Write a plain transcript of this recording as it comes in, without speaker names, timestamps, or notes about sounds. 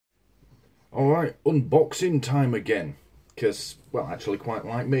Alright, unboxing time again, because, well, I actually quite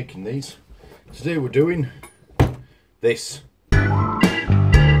like making these. Today we're doing this.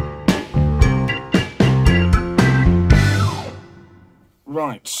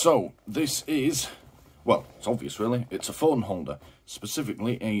 Right, so this is, well, it's obvious really, it's a phone holder,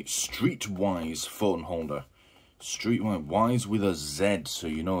 specifically a StreetWize phone holder. StreetWize with a Z, so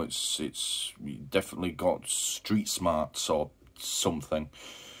you know it's definitely got street smarts or something.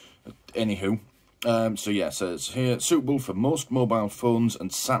 Anywho, so yeah, it says here, suitable for most mobile phones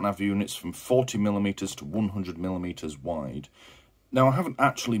and sat-nav units from 40mm to 100mm wide. Now, I haven't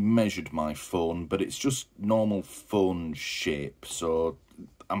actually measured my phone, but it's just normal phone shape, so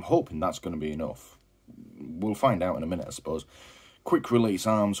I'm hoping that's going to be enough. We'll find out in a minute, I suppose. Quick release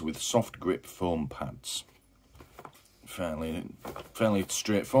arms with soft grip foam pads. Fairly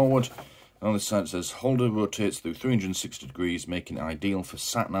straightforward. On this side it says, holder rotates through 360 degrees, making it ideal for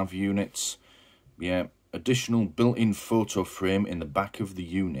sat-nav units. Yeah, additional built-in photo frame in the back of the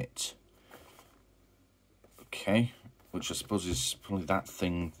unit. Okay, which I suppose is probably that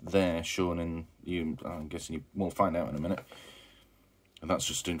thing there shown in you. I'm guessing we'll find out in a minute. And that's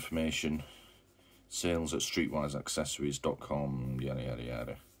just information. Sales at streetwizeaccessories.com, yada yada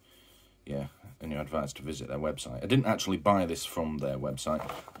yada. Yeah, and you're advised to visit their website. I didn't actually buy this from their website.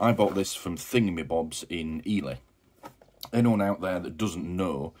 I bought this from Thingamabobs in Ely. Anyone out there that doesn't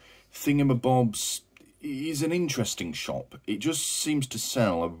know, Thingamabobs is an interesting shop. It just seems to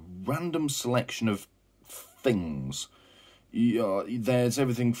sell a random selection of things. There's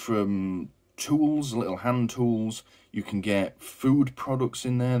everything from tools, little hand tools. You can get food products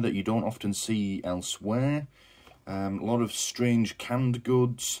in there that you don't often see elsewhere. A lot of strange canned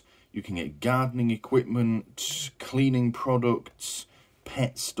goods. You can get gardening equipment, cleaning products,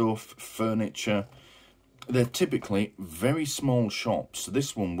 pet stuff, furniture. They're typically very small shops.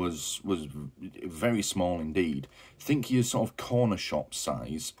 This one was very small indeed. Think your sort of corner shop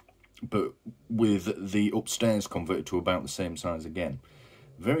size, but with the upstairs converted to about the same size again.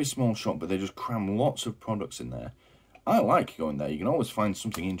 Very small shop, but they just cram lots of products in there. I like going there. You can always find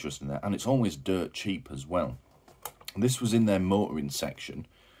something interesting there, and it's always dirt cheap as well. This was in their motoring section,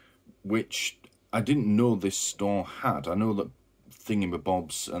 which I didn't know this store had. I know that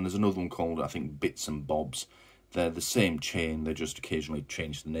Thingamabobs, and there's another one called, I think, Bits and Bobs. They're the same chain, they just occasionally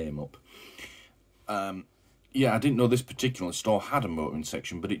change the name up. Yeah, I didn't know this particular store had a motoring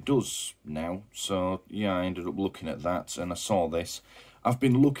section, but it does now. So, yeah, I ended up looking at that, and I saw this. I've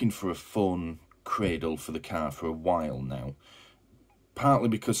been looking for a phone cradle for the car for a while now. Partly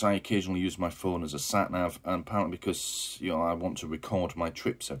because I occasionally use my phone as a sat-nav, and partly because, you know, I want to record my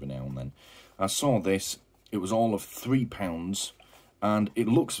trips every now and then. I saw this, it was all of £3, and it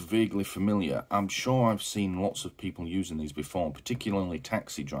looks vaguely familiar. I'm sure I've seen lots of people using these before, particularly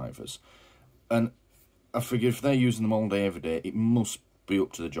taxi drivers. And I figured if they're using them all day, every day, it must be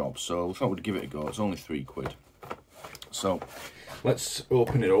up to the job. So I thought we'd give it a go. It's only £3. So let's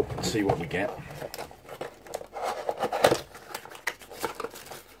open it up and see what we get.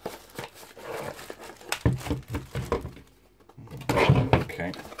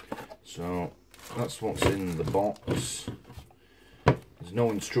 Okay, so that's what's in the box. There's no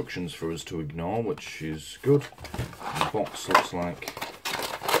instructions for us to ignore, which is good. The box looks like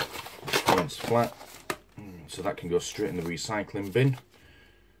it's flat, so that can go straight in the recycling bin.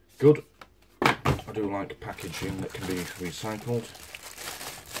 Good. I do like packaging that can be recycled.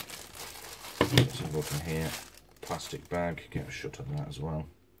 Let's have a look in here. Plastic bag, get a shut of that as well.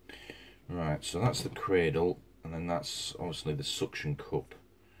 Right, so that's the cradle, and then that's obviously the suction cup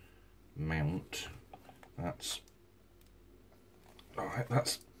mount. That's alright,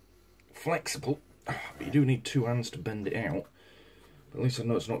 that's flexible, but you do need two hands to bend it out. But at least I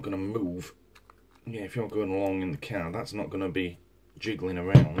know it's not going to move. Yeah, if you're going along in the car, that's not going to be jiggling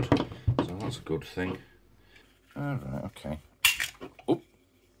around, so that's a good thing. Alright, okay. Oh,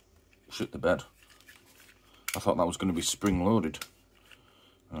 shit the bed. I thought that was going to be spring loaded.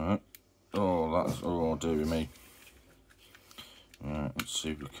 Alright. Oh, that's, oh dearie me. Alright, let's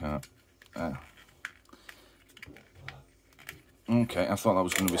see if we can't. Okay, I thought that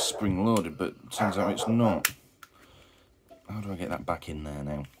was going to be spring loaded, but it turns out it's not. How do I get that back in there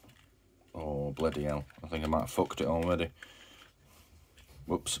now? Oh, bloody hell. I think I might have fucked it already.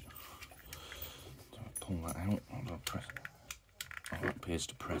 Whoops. Do I pull that out? Or do I press? Oh, that appears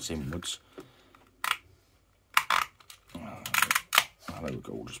to press inwards. Oh, there we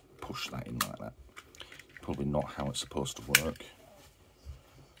go. We'll just push that in like that. Probably not how it's supposed to work.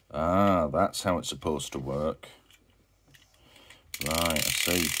 Ah, that's how it's supposed to work. Right, I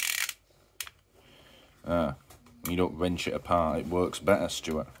see. Ah, You don't wrench it apart, it works better,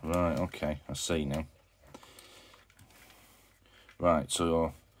 Stuart. Right, okay, I see now. Right,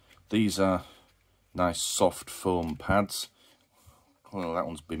 so these are nice soft foam pads. Well, that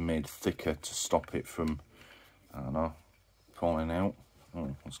one's been made thicker to stop it from, I don't know, falling out.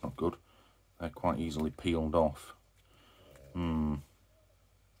 Oh, that's not good. They're quite easily peeled off. Well,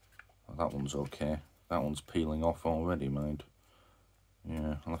 that one's okay. That one's peeling off already, mind.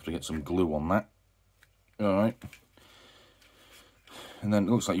 Yeah, I'll have to get some glue on that. Alright. And then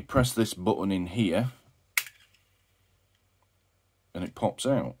it looks like you press this button in here and it pops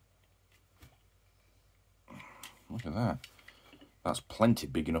out. Look at that. That's plenty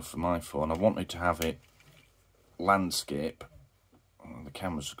big enough for my phone. I wanted to have it landscape. The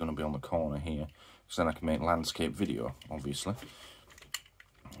camera's going to be on the corner here, so then I can make landscape video, obviously.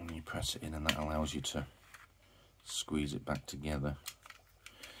 And you press it in and that allows you to squeeze it back together.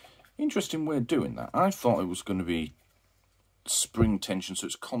 Interesting way of doing that. I thought it was going to be spring tension, so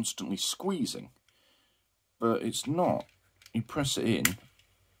it's constantly squeezing. But it's not. You press it in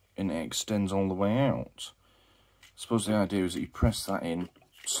and it extends all the way out. I suppose the idea is that you press that in,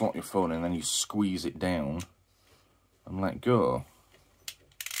 slot your phone in, and then you squeeze it down and let go.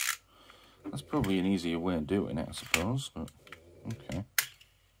 That's probably an easier way of doing it, I suppose, but okay.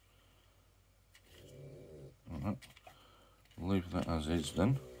 Alright, leave that as is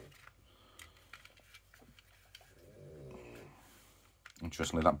then.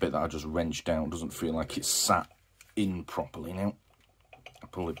 Interestingly, that bit that I just wrenched out doesn't feel like it's sat in properly now. I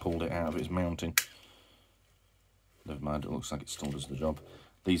probably pulled it out of its mounting. Never mind, it looks like it still does the job.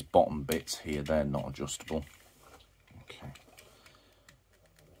 These bottom bits here, they're not adjustable. Okay.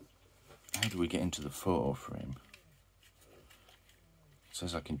 How do we get into the photo frame? It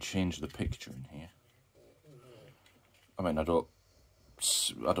says I can change the picture in here. I mean, I don't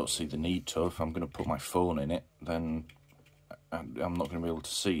see the need to. If I'm going to put my phone in it, then I'm not going to be able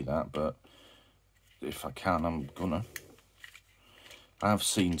to see that, but if I can, I'm gonna. I've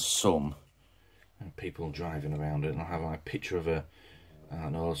seen some people driving around it and I'll have like a picture of a, I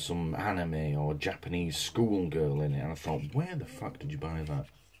don't know, some anime or Japanese schoolgirl in it, and I thought, where the fuck did you buy that?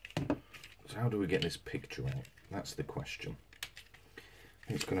 So how do we get this picture out? That's the question. I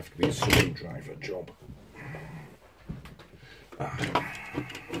think it's going to have to be a screwdriver job. Let's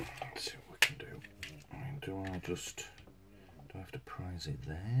see what we can do. I mean, do I have to prise it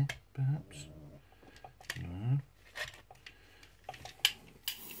there, perhaps? No.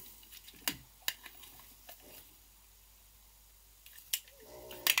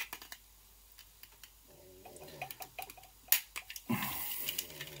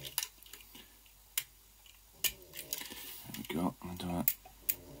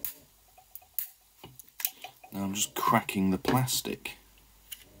 Now I'm just cracking the plastic.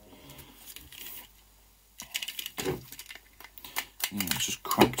 Yeah, it's just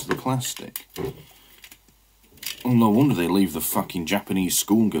cracked the plastic. Oh, no wonder they leave the fucking Japanese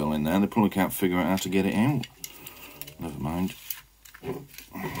schoolgirl in there. They probably can't figure out how to get it out. Never mind.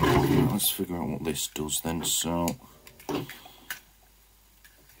 Right, let's figure out what this does then. So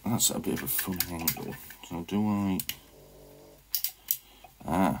that's a bit of a funny angle. So do I...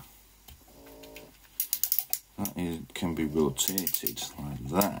 Ah. That can be rotated like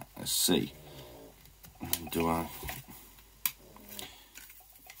that. Let's see. And do I...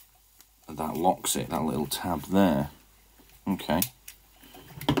 That locks it, that little tab there. Okay.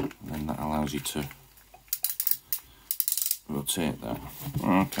 And then that allows you to rotate that.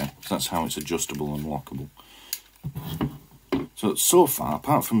 Okay, so that's how it's adjustable and lockable. So far,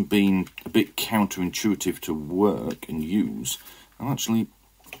 apart from being a bit counterintuitive to work and use, I'm actually,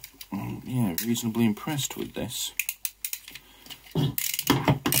 yeah, reasonably impressed with this.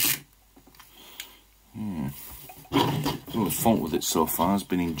 Yeah. Well, the fault with it so far has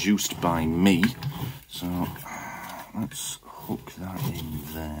been induced by me, so let's hook that in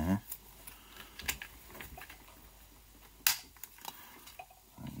there.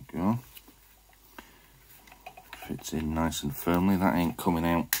 There we go. Fits in nice and firmly. That ain't coming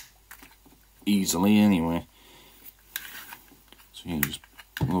out easily anyway. So you just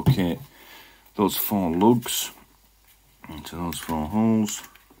locate those 4 lugs into those 4 holes,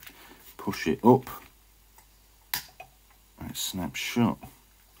 push it up. It snaps shut,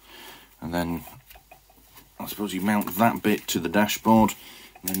 and then I suppose you mount that bit to the dashboard,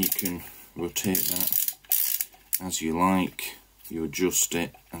 and then you can rotate that as you like. You adjust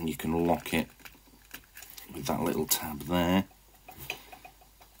it and you can lock it with that little tab there,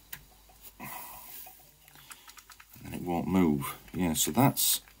 and it won't move. Yeah, so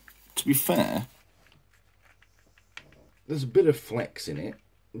that's, to be fair, there's a bit of flex in it,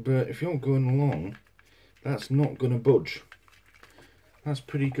 but if you're going along That's not going to budge. That's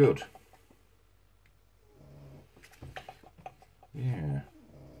pretty good. Yeah.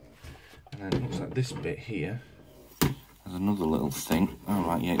 And then it looks like this bit here. There's another little thing.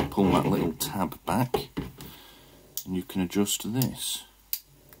 Alright, yeah, you pull that little tab back and you can adjust this.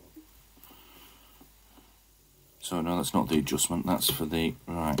 So no, that's not the adjustment, that's for the...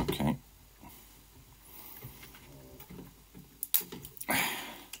 Right, okay.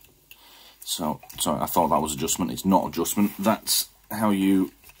 So, sorry, I thought that was adjustment. It's not adjustment. That's how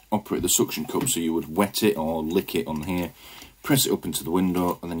you operate the suction cup. So you would wet it or lick it on here, press it up into the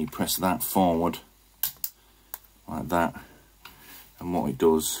window, and then you press that forward like that. And what it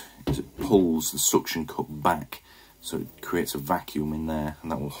does is it pulls the suction cup back, so it creates a vacuum in there,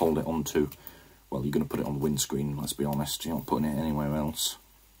 and that will hold it onto... Well, you're going to put it on the windscreen, let's be honest. You're not putting it anywhere else.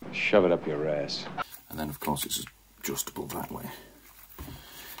 Shove it up your ass. And then, of course, it's adjustable that way.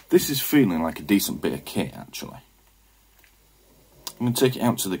 This is feeling like a decent bit of kit, actually. I'm going to take it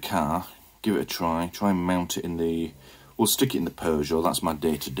out to the car, give it a try and mount it in the... We'll stick it in the Peugeot, that's my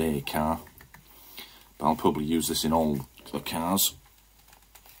day-to-day car. But I'll probably use this in all the cars.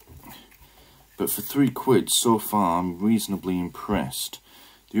 But for £3 so far, I'm reasonably impressed.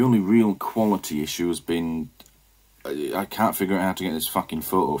 The only real quality issue has been... I can't figure out how to get this fucking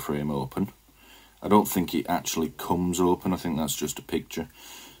photo frame open. I don't think it actually comes open, I think that's just a picture.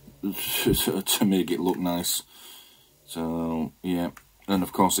 To make it look nice. So yeah, and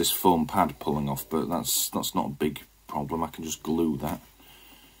of course this foam pad pulling off, but that's not a big problem. I can just glue that.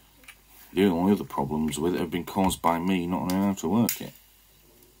 The only other problems with it have been caused by me not knowing how to work it.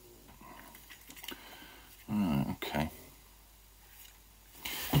 Right, okay.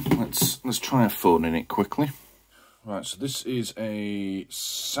 Let's try a phone in it quickly. Right, so this is a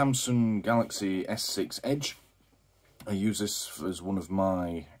Samsung Galaxy S6 Edge. I use this as one of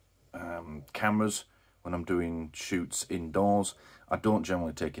my cameras when I'm doing shoots indoors. I don't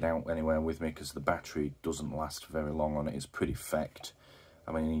generally take it out anywhere with me because the battery doesn't last very long on it. It's pretty fecked.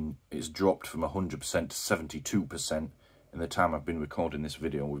 I mean, it's dropped from 100% to 72% in the time I've been recording this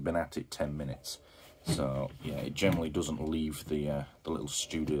video. We've been at it 10 minutes. So, yeah, it generally doesn't leave the little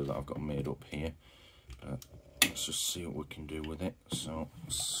studio that I've got made up here. But let's just see what we can do with it. So,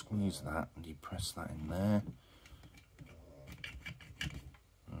 squeeze that and you press that in there.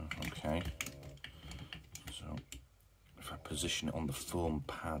 Okay, so if I position it on the foam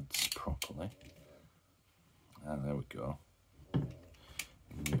pads properly, there we go,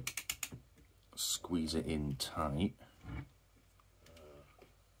 and you squeeze it in tight.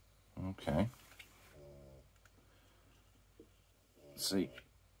 Okay, see,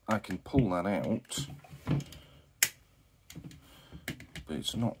 I can pull that out, but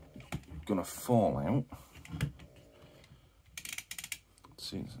it's not gonna fall out.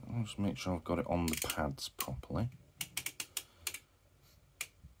 See, I'll just make sure I've got it on the pads properly.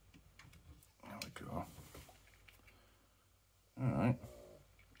 There we go. Alright.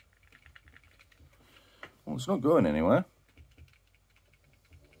 Well, it's not going anywhere.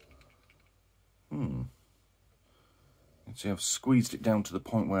 You see, I've squeezed it down to the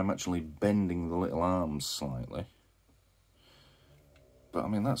point where I'm actually bending the little arms slightly. But I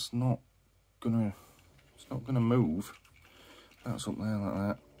mean, that's not gonna... It's not gonna move. That's up there like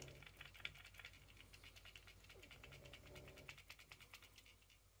that.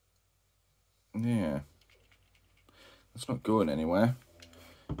 Yeah. That's not going anywhere.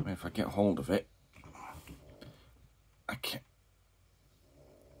 I mean, if I get hold of it, I can't...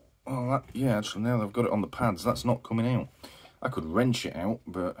 Well, that, yeah, actually, now that I've got it on the pads, that's not coming out. I could wrench it out,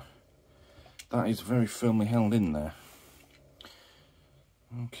 but that is very firmly held in there.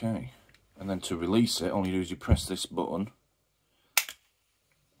 Okay. And then to release it, all you do is you press this button,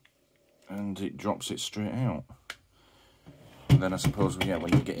 and it drops it straight out. And then I suppose, yeah,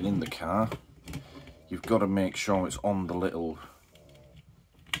 when you're getting in the car, you've got to make sure it's on the little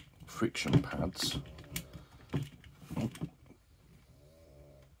friction pads. Oh,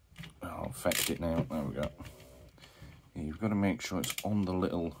 I'll affect it now. There we go. Yeah, you've got to make sure it's on the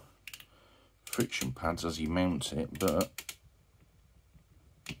little friction pads as you mount it, but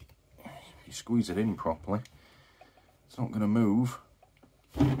if you squeeze it in properly, it's not going to move.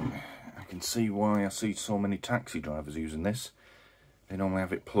 I can see why I see so many taxi drivers using this. They normally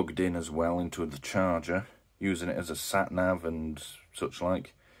have it plugged in as well into the charger, using it as a sat-nav and such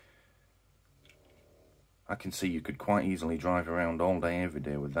like. I can see you could quite easily drive around all day, every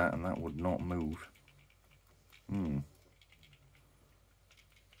day with that, and that would not move. Yeah,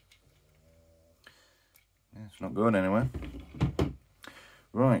 it's not going anywhere.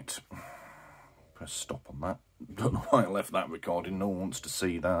 Right. Press stop on that. Don't know why I left that recording, no one wants to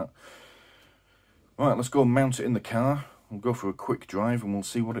see that. Right, let's go and mount it in the car. We'll go for a quick drive and we'll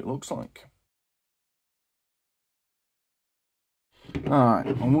see what it looks like. Alright,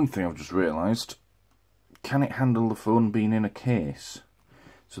 and one thing I've just realised, can it handle the phone being in a case?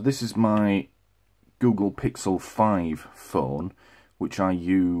 So this is my Google Pixel 5 phone, which I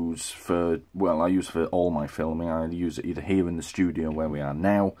use for, well, I use for all my filming. I use it either here in the studio where we are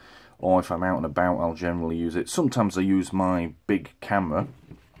now, or if I'm out and about, I'll generally use it. Sometimes I use my big camera,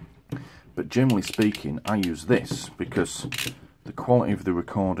 but generally speaking, I use this because the quality of the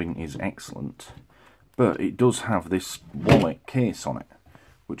recording is excellent. But it does have this wallet case on it,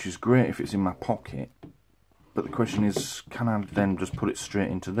 which is great if it's in my pocket. But the question is, can I then just put it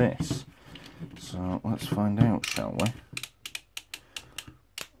straight into this? So let's find out, shall we?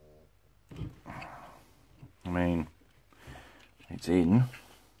 I mean, it's in.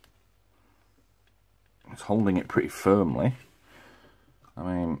 It's holding it pretty firmly. I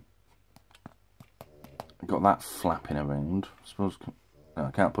mean, I've got that flapping around. I suppose no,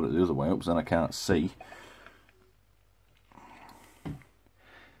 I can't put it the other way up, because then I can't see.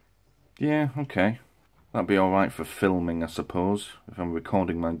 Yeah, okay. That'd be alright for filming, I suppose, if I'm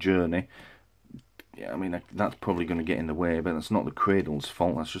recording my journey. Yeah, I mean, that's probably going to get in the way, but that's not the cradle's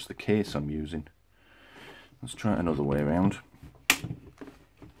fault, that's just the case I'm using. Let's try it another way around. I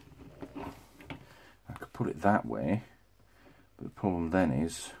could put it that way, but the problem then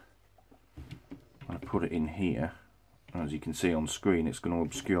is, when I put it in here, as you can see on screen, it's going to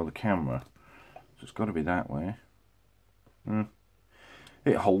obscure the camera. So it's got to be that way.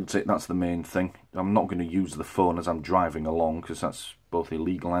 It holds it, that's the main thing. I'm not going to use the phone as I'm driving along, because that's both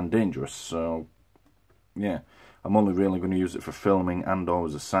illegal and dangerous. So, yeah. I'm only really going to use it for filming and or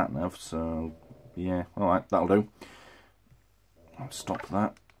as a sat-nav. So, yeah. Alright, that'll do. Let's stop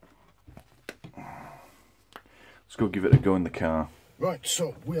that. Let's go give it a go in the car. Right,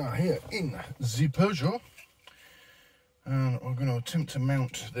 so we are here in the Peugeot. And we're going to attempt to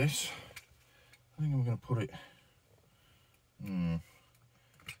mount this. I think I'm going to put it...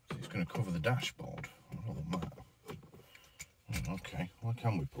 It's going to cover the dashboard. Other than that. Okay, where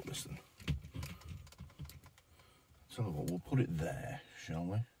can we put this then? Tell you what, we'll put it there, shall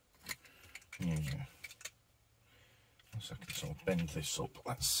we? Yeah. Unless I can sort of bend this up.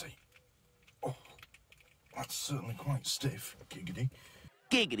 Let's see. Oh, that's certainly quite stiff. Giggity.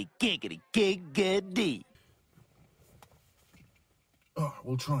 Giggity, giggity, giggity. Oh,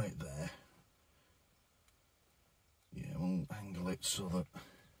 we'll try it there. Yeah, we'll angle it so that...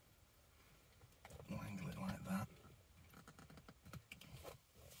 We'll angle it like that.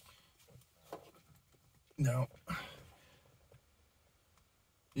 Now...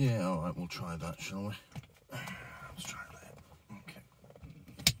 Yeah, alright, we'll try that, shall we? Let's try that. Okay.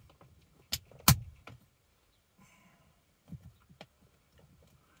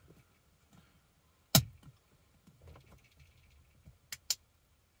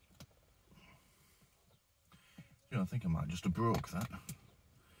 Yeah, I think I might just have broke that.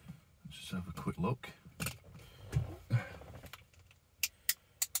 Let's just have a quick look.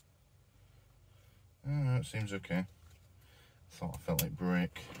 It seems okay. Thought I felt like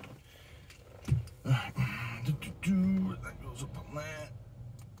break. That goes up on there.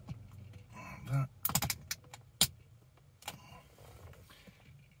 That.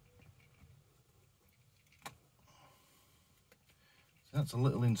 So that's a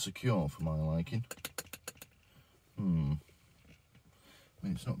little insecure for my liking. I mean,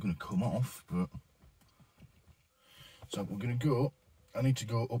 it's not going to come off, but... So we're going to go... I need to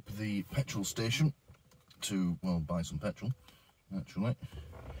go up the petrol station to, well, buy some petrol, actually.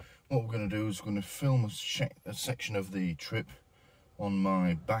 What we're going to do is we're going to film a section of the trip on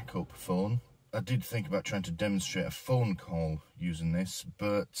my backup phone. I did think about trying to demonstrate a phone call using this,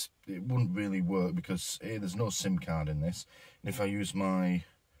 but it wouldn't really work because A, there's no SIM card in this, and if I use my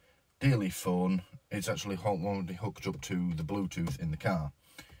daily phone, it's actually already hooked up to the Bluetooth in the car,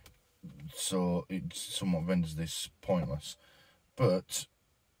 so it somewhat renders this pointless. But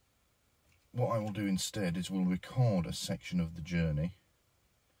what I will do instead is we'll record a section of the journey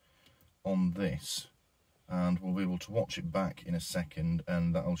on this, and we'll be able to watch it back in a second,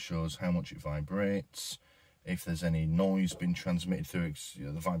 and that'll show us how much it vibrates, if there's any noise being transmitted through it. You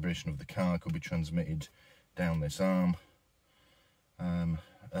know, the vibration of the car could be transmitted down this arm,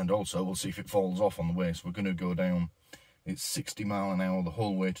 and also we'll see if it falls off on the way. So we're going to go down, it's 60 miles an hour the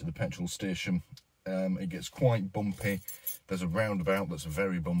whole way to the petrol station. It gets quite bumpy. There's a roundabout that's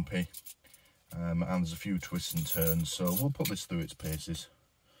very bumpy, and there's a few twists and turns, so we'll put this through its paces.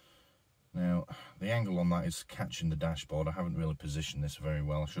 Now, the angle on that is catching the dashboard. I haven't really positioned this very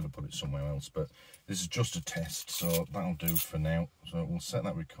well. I should have put it somewhere else, but this is just a test, so that'll do for now. So we'll set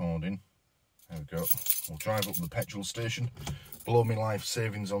that recording, There we go. We'll drive up to the petrol station, blow me life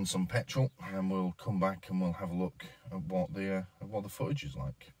savings on some petrol, and we'll come back and we'll have a look at what the footage is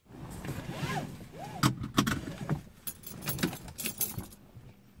like.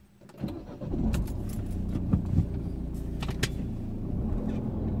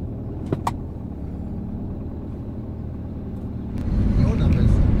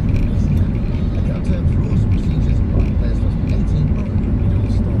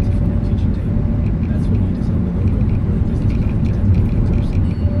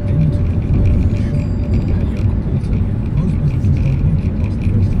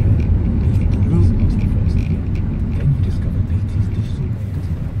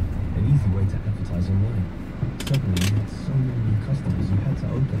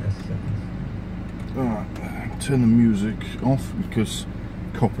 Turn the music off because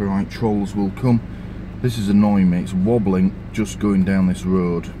copyright trolls will come. This is annoying me, it's wobbling just going down this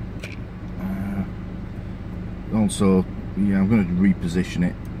road. Also, yeah, I'm going to reposition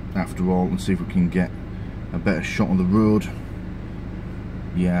it after all and see if we can get a better shot of the road.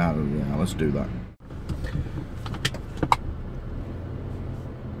 Yeah, let's do that.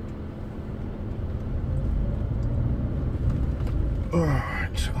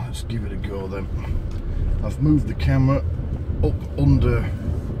 Alright, let's give it a go then. I've moved the camera up under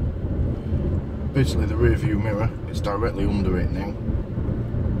basically the rear view mirror. It's directly under it now.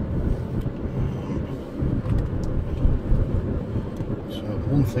 So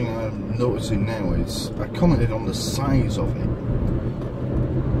one thing I'm noticing now is I commented on the size of it.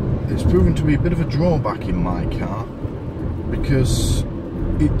 It's proving to be a bit of a drawback in my car because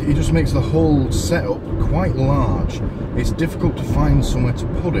it just makes the whole setup quite large. It's difficult to find somewhere to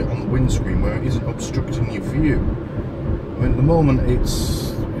put it on the windscreen where it isn't obstructing your view. I mean, at the moment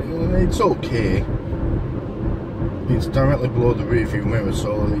it's okay. It's directly below the rear view mirror,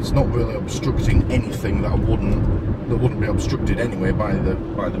 so it's not really obstructing anything that wouldn't be obstructed anyway by the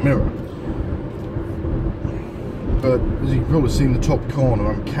mirror. But as you've probably seen, the top corner,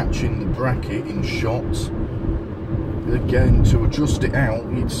 I'm catching the bracket in shot. Again, to adjust it out,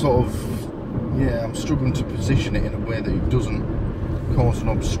 it's sort of, yeah, I'm struggling to position it in a way that it doesn't cause an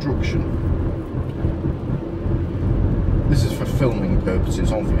obstruction. This is for filming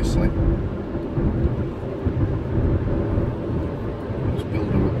purposes, obviously. Let's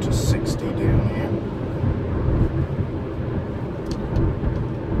build her up to 60 down here.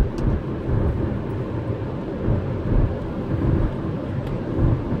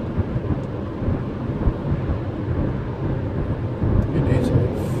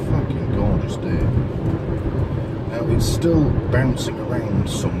 It's still bouncing around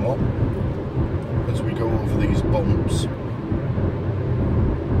somewhat as we go over these bumps.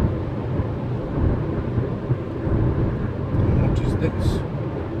 What is this?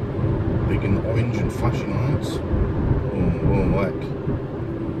 Big and orange and flashing lights. Oh heck.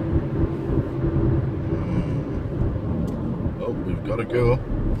 Oh, we've got to go.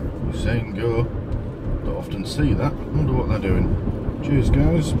 We're saying go. Don't often see that. Wonder what they're doing. Cheers,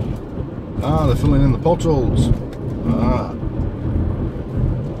 guys. Ah, they're filling in the potholes. Ah,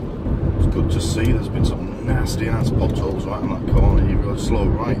 it's good to see. There's been some nasty ass potholes right on that corner. You've got to slow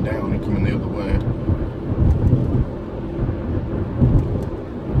right down and coming the other way.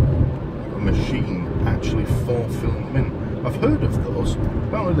 A machine actually for filling them in. I've heard of those.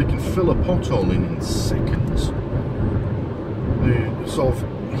 Apparently they can fill a pothole in seconds. It sort of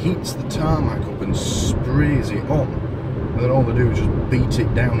heats the tarmac up and sprays it on, and then all they do is just beat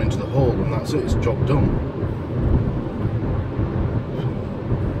it down into the hole, and that's it. It's job done.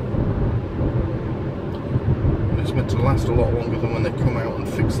 It's meant to last a lot longer than when they come out and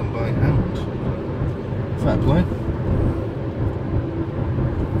fix them by hand. Fair play.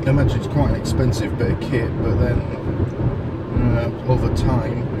 I imagine it's quite an expensive bit of kit, but then over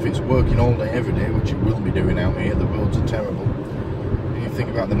time, if it's working all day every day, which it will be doing out here, the roads are terrible. And you think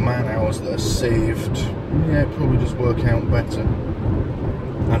about the man hours that are saved, yeah, it probably does work out better.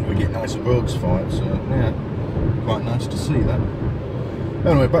 And we get nicer roads for it, so yeah, quite nice to see that.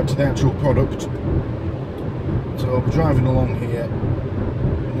 Anyway, back to the actual product. So we're driving along here.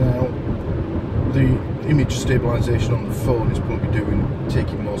 Now, the image stabilisation on the phone is probably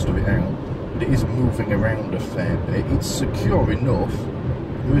taking most of it out, but it is moving around a fair bit. It's secure enough,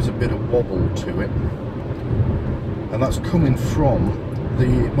 there is a bit of wobble to it, and that's coming from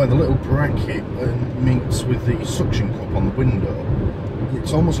where the little bracket meets with the suction cup on the window.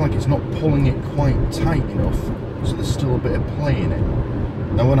 It's almost like it's not pulling it quite tight enough, so there's still a bit of play in it.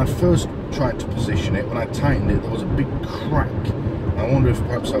 Now when I first tried to position it, when I tightened it, there was a big crack. I wonder if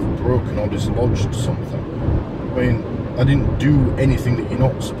perhaps I've broken or dislodged something. I mean, I didn't do anything that you're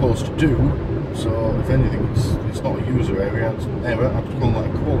not supposed to do, So if anything, it's not a user error. I'd call that a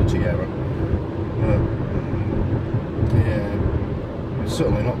quality error. Yeah, it's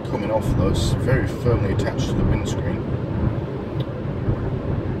certainly not coming off though. It's very firmly attached to the windscreen.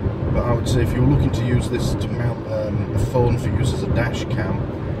 But I would say if you're looking to use this to mount a phone for use as a dash cam,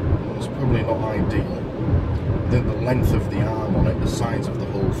 it's probably not ideal. I think the length of the arm on it, the size of the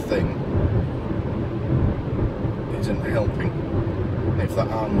whole thing, isn't helping. And if that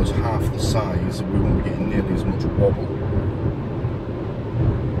arm was half the size, we wouldn't be getting nearly as much wobble.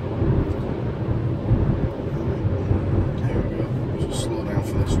 There we go. Just slow down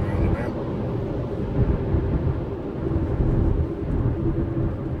for this roundabout.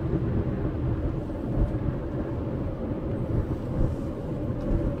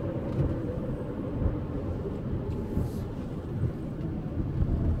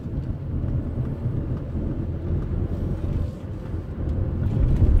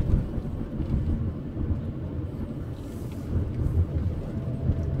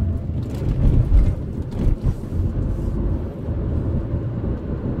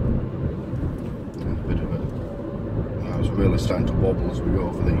 Really starting to wobble as we go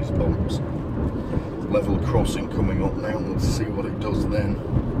over these bumps. Level crossing coming up now, let's see what it does then.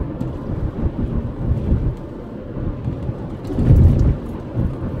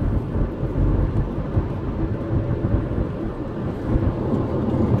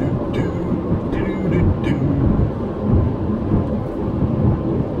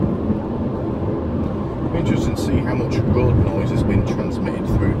 Interesting to see how much road noise has been transmitted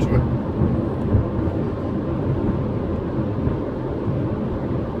through to it.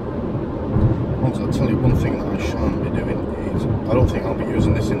 I'll tell you one thing that I shan't be doing is, I don't think I'll be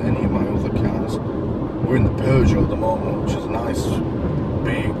using this in any of my other cars. We're in the Peugeot at the moment, which is a nice,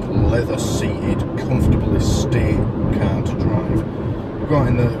 big, leather-seated, comfortable estate car to drive. We're out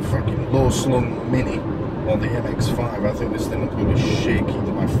in the fucking low-slung Mini, or the MX-5, I think this thing will probably shake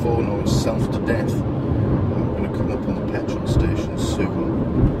either my phone or itself to death. I'm going to come up on the petrol station soon.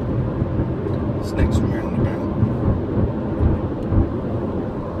 This next roundabout.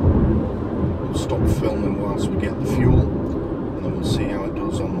 Stop filming whilst we get the fuel, and then we'll see how it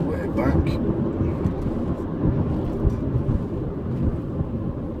does on the way back.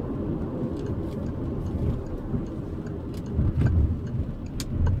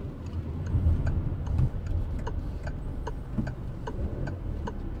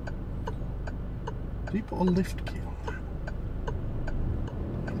 Did he put a lift key on that?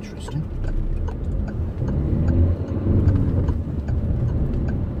 Interesting.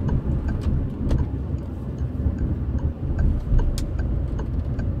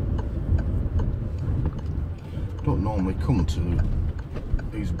 Don't normally come to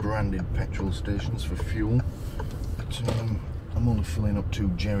these branded petrol stations for fuel, but I'm only filling up 2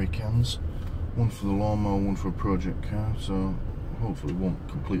 jerry cans, one for the lawnmower, one for a project car, so hopefully it won't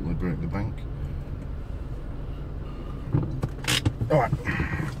completely break the bank. Alright,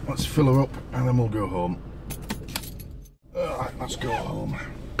 let's fill her up and then we'll go home. Alright, let's go home.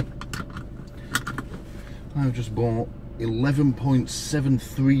 I've just bought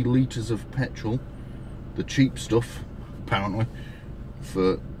 11.73 litres of petrol, the cheap stuff apparently,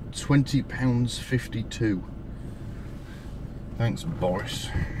 for £20.52. Thanks, Boris.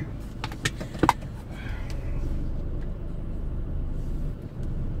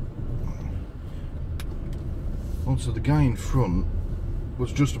 Also, the guy in front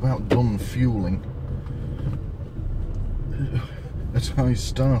was just about done fueling as I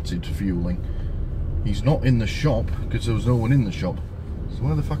started fueling. He's not in the shop because there was no one in the shop. So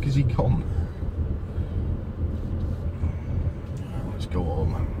where the fuck is he gone? Let's go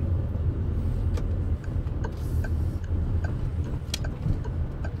home.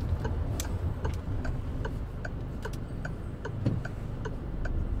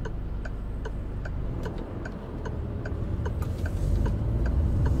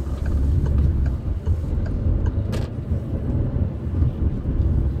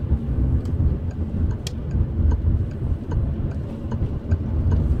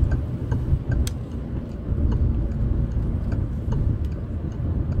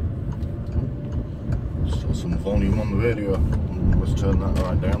 Some volume on the radio. Let's turn that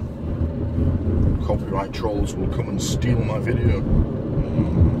right down. Copyright trolls will come and steal my video.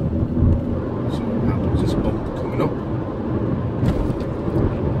 So what happens? This bump coming up.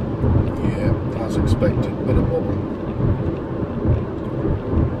 Yeah, as expected, bit of wobble.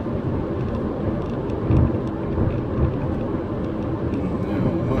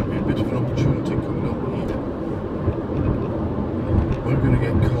 Now, might be a bit of an opportunity coming up here. We're going to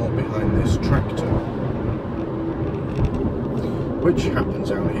get caught behind this tractor, which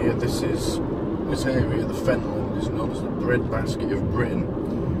happens out here. This is This area, the Fenland, is known as the breadbasket of Britain.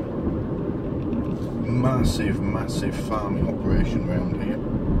 Massive, massive farming operation around here.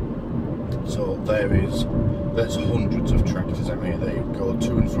 So there's hundreds of tractors out here. They go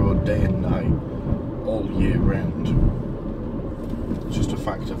to and fro day and night, all year round. It's just a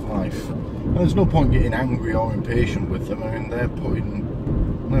fact of life. And there's no point getting angry or impatient with them. I mean, they're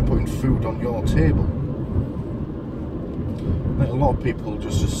putting food on your table. I think a lot of people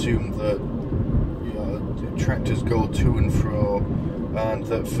just assume that, you know, tractors go to and fro, and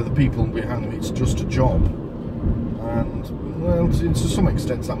that for the people behind them it's just a job. And well, to some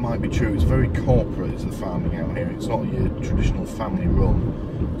extent that might be true. It's very corporate, is the farming out here. It's not your traditional family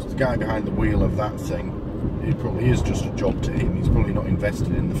run. So the guy behind the wheel of that thing, it probably is just a job to him. He's probably not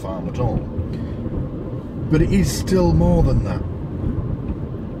invested in the farm at all. But it is still more than that.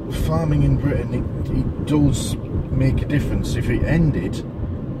 Farming in Britain, it does make a difference. If it ended,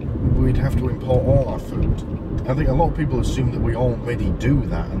 we'd have to import all our food. I think a lot of people assume that we already do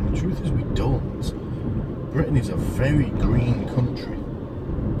that, and the truth is we don't. Britain is a very green country.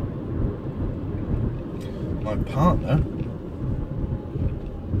 My partner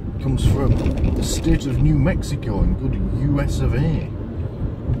comes from the state of New Mexico in good US of A.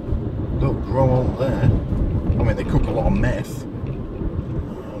 Don't grow out there. I mean, they cook a lot of meth,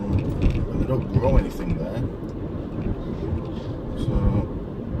 but they don't grow anything there. So,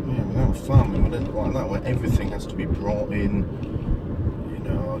 yeah, without farming like that, where everything has to be brought in, you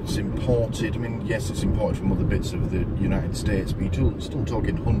know, it's imported. I mean, yes, it's imported from other bits of the United States, but you're still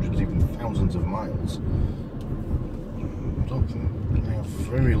talking hundreds, even thousands of miles. They have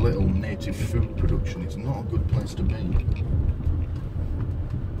very little native food production. It's not a good place to be.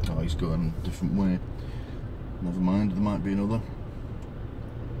 Oh, he's going a different way. Never mind, there might be another.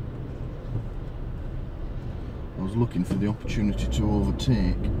 I was looking for the opportunity to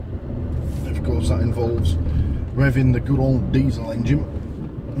overtake. Of course, that involves revving the good old diesel engine,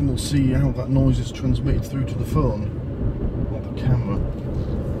 and we'll see how that noise is transmitted through to the phone or the camera.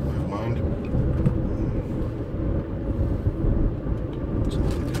 Never mind. So I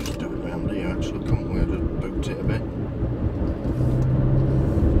think I'll just do it around here actually, can't we? Just boot it a bit.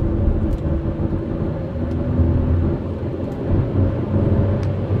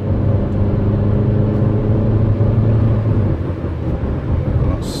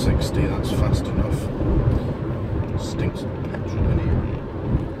 That's fast enough. Stinks of petrol in here.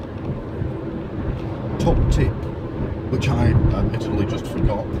 Top tip, which I admittedly just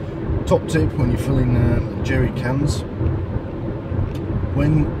forgot. Top tip when you're filling jerry cans,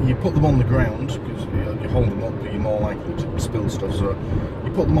 when you put them on the ground, because you hold them up, you're more likely to spill stuff, so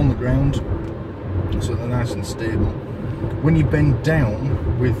you put them on the ground so they're nice and stable. When you bend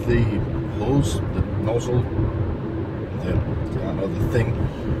down with the hose, the nozzle, the thing,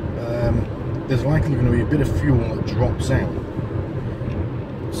 there's likely going to be a bit of fuel that drops out.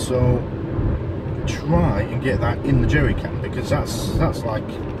 So try and get that in the jerry can, because that's like,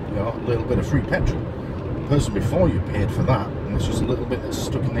 you know, a little bit of free petrol. The person before you paid for that, and it's just a little bit that's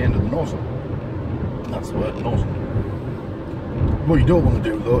stuck in the end of the nozzle. That's the word, nozzle. What you don't want to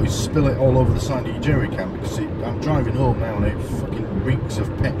do though is spill it all over the side of your jerry can, because I'm driving home now and it fucking reeks of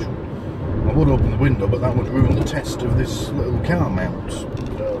petrol. I would open the window, but that would ruin the test of this little car mount.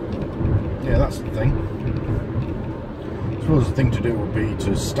 So, yeah, that's the thing. I suppose the thing to do would be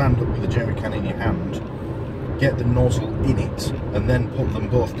to stand up with the jerry can in your hand, get the nozzle in it, and then put them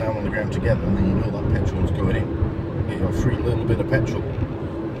both down on the ground together, and then you know that petrol is going in. Get your free little bit of petrol.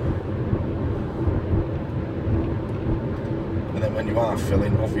 And then when you are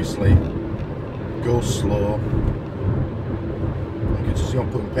filling, obviously, go slow. Because as you're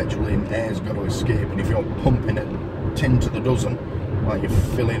putting petrol in, air's got to escape, and if you're pumping it 10 to the dozen, like you're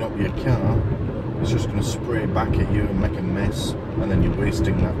filling up your car, it's just going to spray back at you and make a mess, and then you're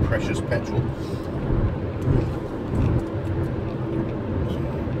wasting that precious petrol.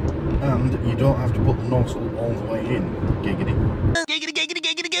 And you don't have to put the nozzle all the way in, giggity. Giggity, giggity,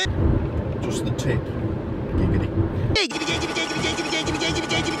 giggity, giggity. Just the tip, giggity. Giggity, giggity, giggity, giggity, giggity,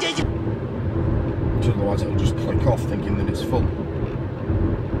 giggity, giggity. Because otherwise it'll just click off thinking that it's full.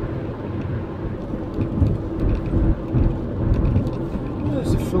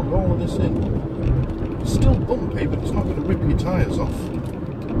 Where's the fill all of this in? It's still bumpy, but it's not going to rip your tyres off.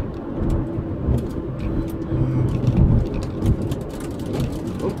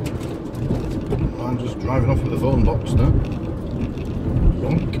 I'm just driving off with the phone box now.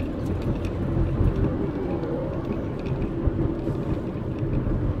 Yonk.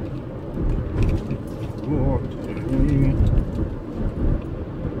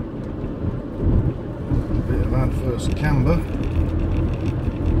 A bit of adverse camber.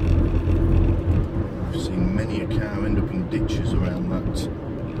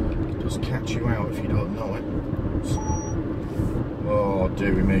 catch you out if you don't know it. Oh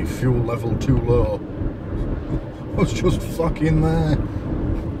dearie me, fuel level too low. What's just fucking there?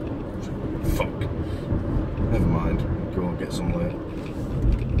 Fuck. Never mind. Go and get some later.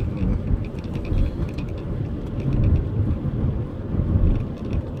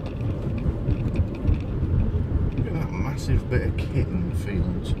 Look at that massive bit of kit in the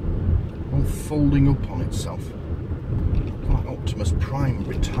fields, all folding up on itself. Like Optimus Prime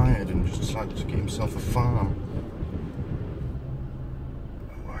retired and just decided to get himself a farm.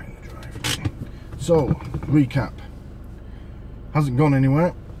 Right in the drive. So, recap. Hasn't gone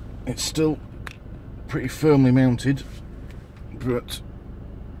anywhere. It's still pretty firmly mounted, but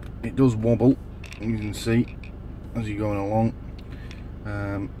it does wobble, you can see as you're going along.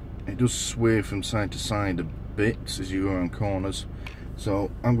 It does sway from side to side a bit as you go around corners. So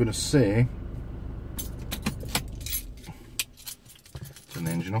I'm going to say, turn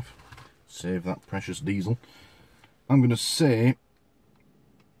the engine off, save that precious diesel. I'm going to say,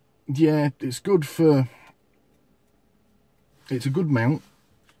 yeah, it's good for, it's a good mount.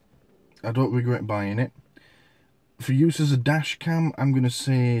 I don't regret buying it. For use as a dash cam, I'm going to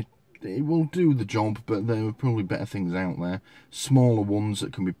say it will do the job, but there are probably better things out there. Smaller ones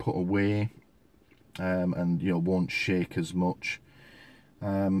that can be put away and, you know, won't shake as much.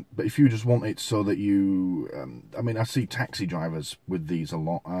 But if you just want it so that you, I mean, I see taxi drivers with these a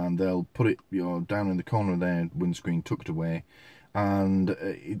lot, and they'll put it, you know, down in the corner of their windscreen tucked away, and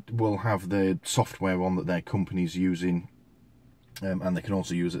it will have the software on that their company's using. And they can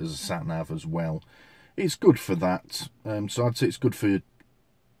also use it as a sat-nav as well. It's good for that. So I'd say it's good for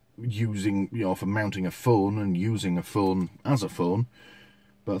using, you know, for mounting a phone and using a phone as a phone.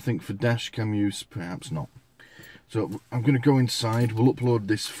 But I think for dash cam use, perhaps not. So I'm going to go inside. We'll upload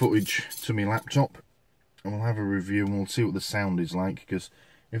this footage to my laptop, and we'll have a review, and we'll see what the sound is like. Because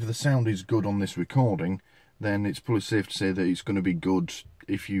if the sound is good on this recording, then it's probably safe to say that it's going to be good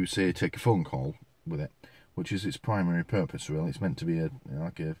if you, say, take a phone call with it, which is its primary purpose, really. It's meant to be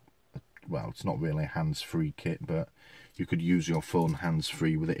well, it's not really a hands-free kit, but you could use your phone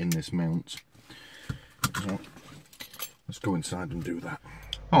hands-free with it in this mount. So, let's go inside and do that.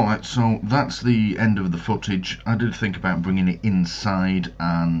 Alright, so that's the end of the footage. I did think about bringing it inside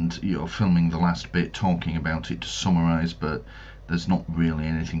and, you know, filming the last bit, talking about it to summarise, but there's not really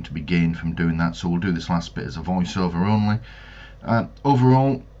anything to be gained from doing that, so we'll do this last bit as a voiceover only.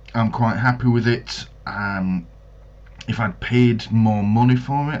 Overall, I'm quite happy with it. If I'd paid more money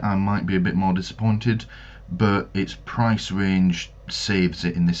for it, I might be a bit more disappointed, but its price range saves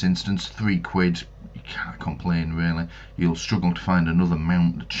it in this instance. £3, you can't complain really. You'll struggle to find another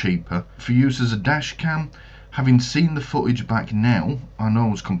mount cheaper. For use as a dash cam, having seen the footage back now, I know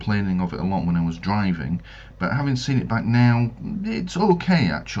I was complaining of it a lot when I was driving, but having seen it back now, it's okay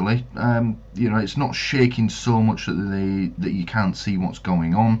actually. You know, it's not shaking so much that you can't see what's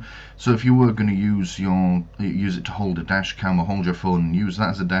going on. So if you were going to use it to hold a dash cam, or hold your phone and use that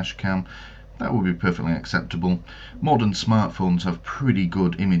as a dash cam, that would be perfectly acceptable. Modern smartphones have pretty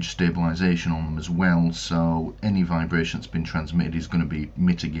good image stabilization on them as well, so any vibration that's been transmitted is going to be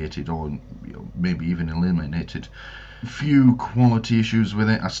mitigated, or, you know, maybe even eliminated. Few quality issues with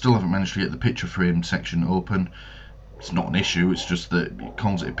it. I still haven't managed to get the picture frame section open. It's not an issue, it's just that it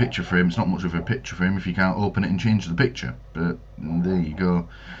calls it a picture frame. It's not much of a picture frame if you can't open it and change the picture, but there you go.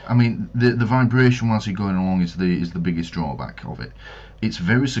 I mean, the vibration whilst you're going along is the biggest drawback of it. It's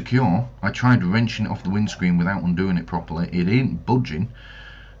very secure. I tried wrenching it off the windscreen without undoing it properly. It ain't budging,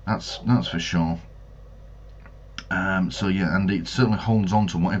 that's for sure. So yeah, and it certainly holds on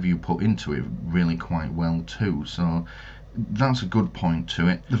to whatever you put into it really quite well too, so that's a good point to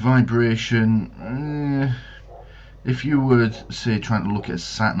it. The vibration, if you were, say, trying to look at a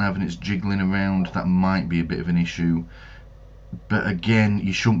sat-nav and it's jiggling around, that might be a bit of an issue, but again,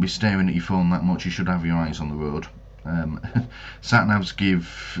 you shouldn't be staring at your phone that much. You should have your eyes on the road. Sat-navs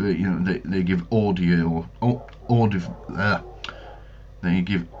give, you know, they give they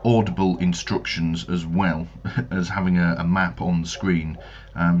give audible instructions as well as having a map on the screen.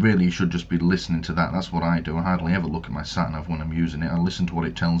 Really, you should just be listening to that. That's what I do. I hardly ever look at my sat-nav when I'm using it. I listen to what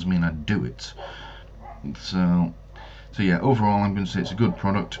it tells me and I do it. So yeah, overall I'm going to say it's a good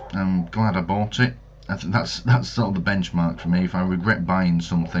product. I'm glad I bought it. I think that's sort of the benchmark for me. If I regret buying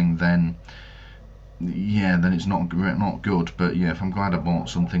something, then yeah, then it's not good. But yeah, if I'm glad I bought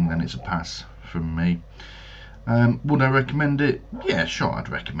something, then it's a pass from me. Would I recommend it? Yeah, sure, I'd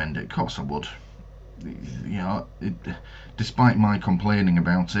recommend it. Of course I would. You know, despite my complaining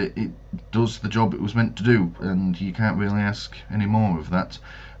about it, it does the job it was meant to do, and you can't really ask any more of that.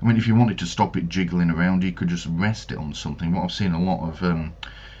 I mean, if you wanted to stop it jiggling around, you could just rest it on something. What I've seen a lot of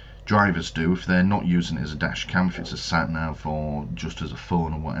drivers do, if they're not using it as a dash cam, if it's a sat nav or just as a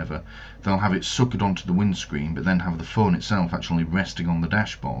phone or whatever, they'll have it suckered onto the windscreen, but then have the phone itself actually resting on the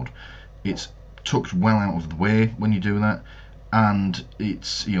dashboard. It's tucked well out of the way when you do that, and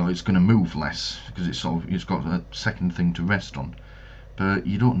it's, you know, it's going to move less because it's got a second thing to rest on. But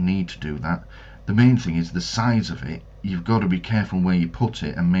you don't need to do that. The main thing is the size of it. You've got to be careful where you put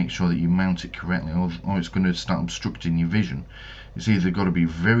it and make sure that you mount it correctly, or it's going to start obstructing your vision. It's either got to be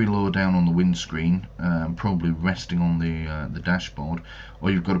very low down on the windscreen, probably resting on the dashboard, or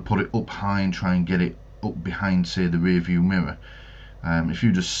you've got to put it up high and try and get it up behind, say, the rear view mirror. If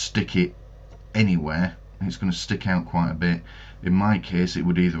you just stick it anywhere, it's going to stick out quite a bit. In my case, it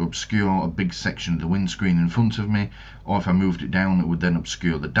would either obscure a big section of the windscreen in front of me, or if I moved it down, it would then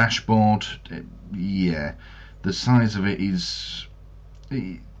obscure the dashboard. Yeah, the size of it is,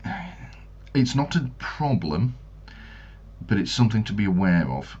 it's not a problem, but it's something to be aware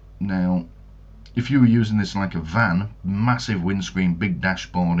of. Now, if you were using this like a van, massive windscreen, big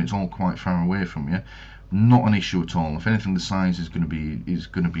dashboard, it's all quite far away from you, not an issue at all. If anything, the size is going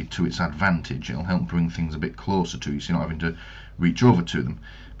to be to its advantage. It'll help bring things a bit closer to you, so you're not having to reach over to them.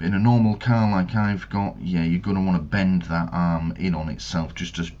 But in a normal car like I've got, yeah, you're going to want to bend that arm in on itself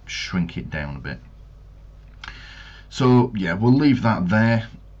just to shrink it down a bit. So yeah, we'll leave that there.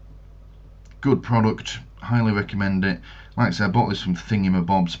 Good product, highly recommend it. Like I said, I bought this from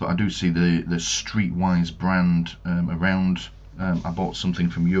Thingamabobs, but I do see the StreetWize brand around. I bought something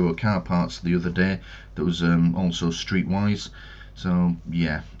from Euro Car Parts the other day that was also StreetWize. So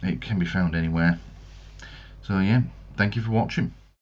yeah, it can be found anywhere. So yeah, thank you for watching.